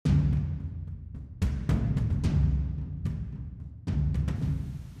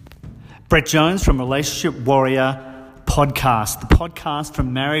Brett Jones from Relationship Warrior Podcast, the podcast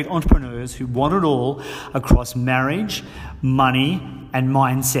from married entrepreneurs who want it all across marriage, money, and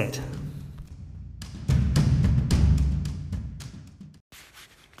mindset.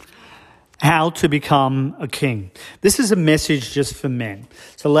 How to become a king. This is a message just for men.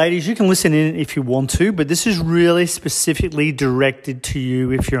 So ladies, you can listen in if you want to, but this is really specifically directed to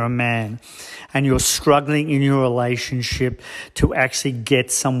you if you're a man and you're struggling in your relationship to actually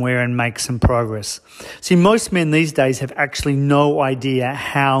get somewhere and make some progress. See, most men these days have actually no idea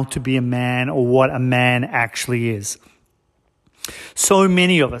how to be a man or what a man actually is. So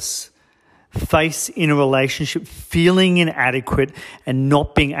many of us face in a relationship feeling inadequate and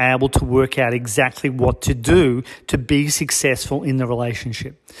not being able to work out exactly what to do to be successful in the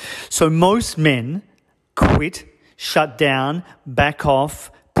relationship. So most men quit, shut down, back off,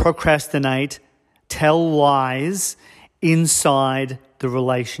 procrastinate, tell lies inside the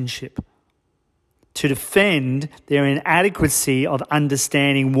relationship to defend their inadequacy of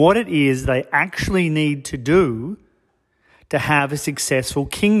understanding what it is they actually need to do to have a successful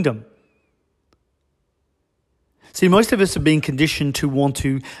kingdom. See, most of us are being conditioned to want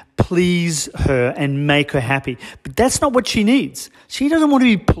to please her and make her happy. But that's not what she needs. She doesn't want to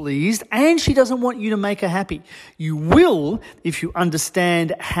be pleased and she doesn't want you to make her happy. You will if you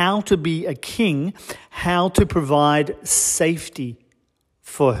understand how to be a king, how to provide safety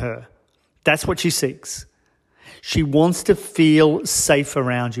for her. That's what she seeks. She wants to feel safe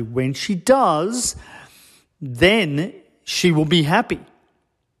around you. When she does, then she will be happy.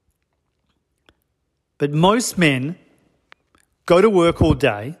 But most men go to work all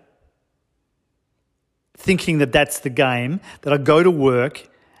day thinking that that's the game, that I go to work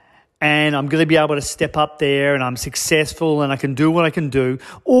and I'm going to be able to step up there and I'm successful and I can do what I can do.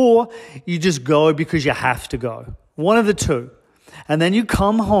 Or you just go because you have to go. One of the two. And then you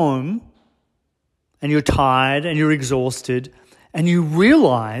come home and you're tired and you're exhausted and you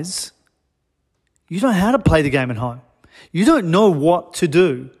realize you don't know how to play the game at home. You don't know what to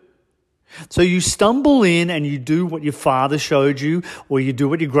do. So you stumble in and you do what your father showed you, or you do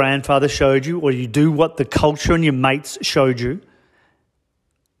what your grandfather showed you, or you do what the culture and your mates showed you.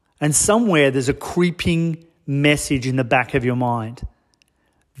 And somewhere there's a creeping message in the back of your mind.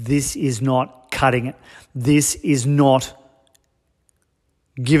 This is not cutting it. This is not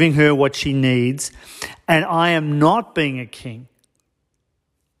giving her what she needs. And I am not being a king.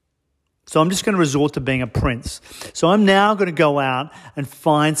 So I'm just going to resort to being a prince. So I'm now going to go out and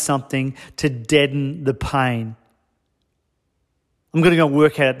find something to deaden the pain. I'm going to go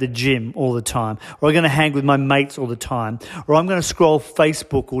work out at the gym all the time, or I'm going to hang with my mates all the time, or I'm going to scroll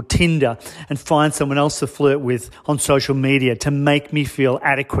Facebook or Tinder and find someone else to flirt with on social media to make me feel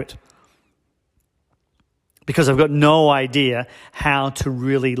adequate. Because I've got no idea how to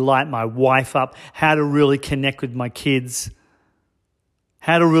really light my wife up, how to really connect with my kids,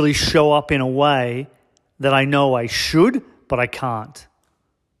 how to really show up in a way that I know I should, but I can't.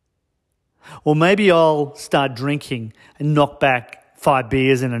 Or maybe I'll start drinking and knock back 5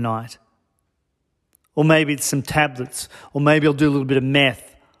 beers in a night. Or maybe it's some tablets. Or maybe I'll do a little bit of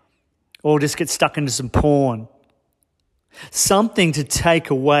meth. Or just get stuck into some porn. Something to take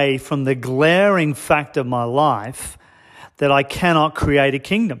away from the glaring fact of my life that I cannot create a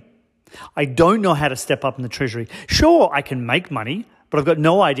kingdom. I don't know how to step up in the treasury. Sure, I can make money, but I've got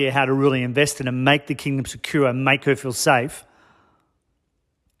no idea how to really invest in and make the kingdom secure and make her feel safe.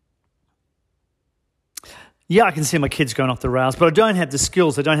 Yeah, I can see my kids going off the rails, but I don't have the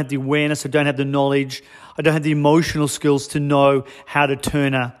skills. I don't have the awareness. I don't have the knowledge. I don't have the emotional skills to know how to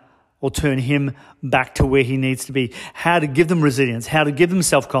turn her or turn him back to where he needs to be, how to give them resilience, how to give them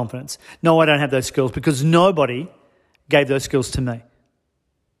self-confidence. No, I don't have those skills because nobody gave those skills to me.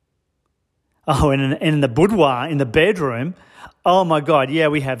 Oh, and in the boudoir, in the bedroom, oh my God, yeah,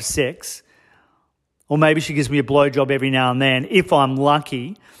 we have sex. Or maybe she gives me a blowjob every now and then, if I'm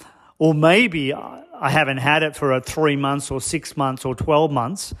lucky. Or maybe I haven't had it for 3 months or 6 months or 12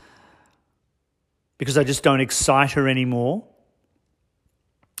 months because I just don't excite her anymore.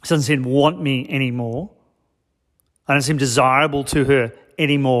 She doesn't seem to want me anymore. I don't seem desirable to her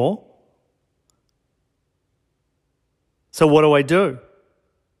anymore. So what do?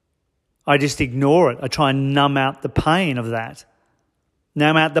 I just ignore it. I try and numb out the pain of that.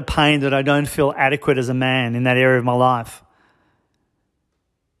 Numb out the pain that I don't feel adequate as a man in that area of my life.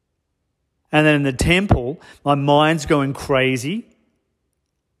 And then in the temple, my mind's going crazy.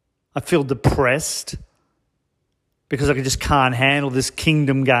 I feel depressed because I just can't handle this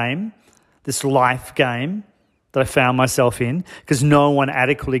kingdom game, this life game that I found myself in because no one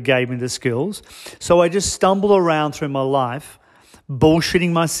adequately gave me the skills. So I just stumble around through my life,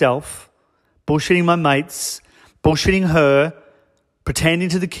 bullshitting myself, bullshitting my mates, bullshitting her, pretending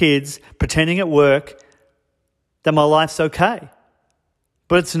to the kids, pretending at work that my life's okay.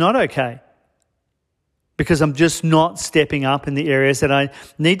 But it's not okay, because I'm just not stepping up in the areas that I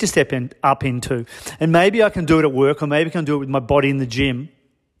need to step up into. And maybe I can do it at work, or maybe I can do it with my body in the gym.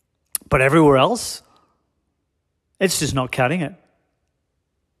 But everywhere else, it's just not cutting it.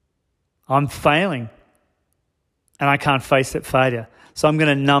 I'm failing, and I can't face that failure. So I'm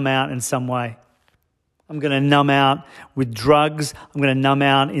going to numb out in some way. I'm going to numb out with drugs. I'm going to numb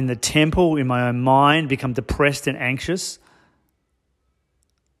out in the temple, in my own mind, become depressed and anxious.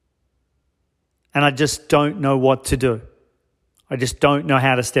 And I just don't know what to do. I just don't know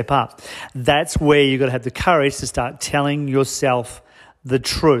how to step up. That's where you've got to have the courage to start telling yourself the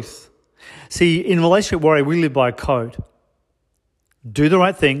truth. See, in Relationship Warrior, we live by a code. Do the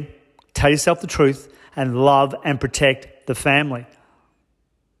right thing, tell yourself the truth, and love and protect the family.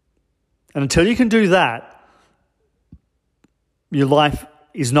 And until you can do that, your life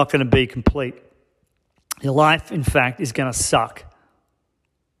is not going to be complete. Your life, in fact, is going to suck.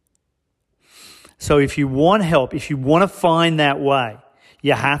 So if you want help, if you want to find that way,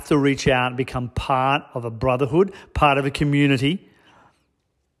 you have to reach out and become part of a brotherhood, part of a community,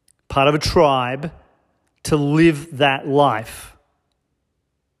 part of a tribe, to live that life,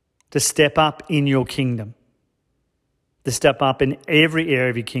 to step up in your kingdom, to step up in every area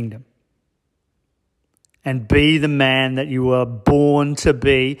of your kingdom, and be the man that you were born to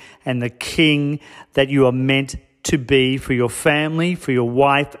be and the king that you are meant to be for your family, for your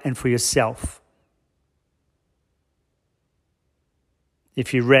wife, and for yourself.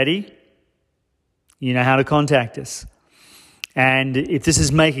 If you're ready, you know how to contact us. And if this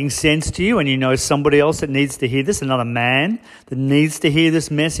is making sense to you and you know somebody else that needs to hear this, another man that needs to hear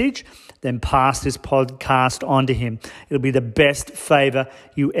this message, then pass this podcast on to him. It'll be the best favor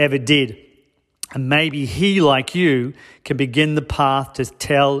you ever did. And maybe he, like you, can begin the path to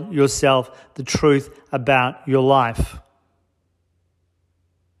tell yourself the truth about your life.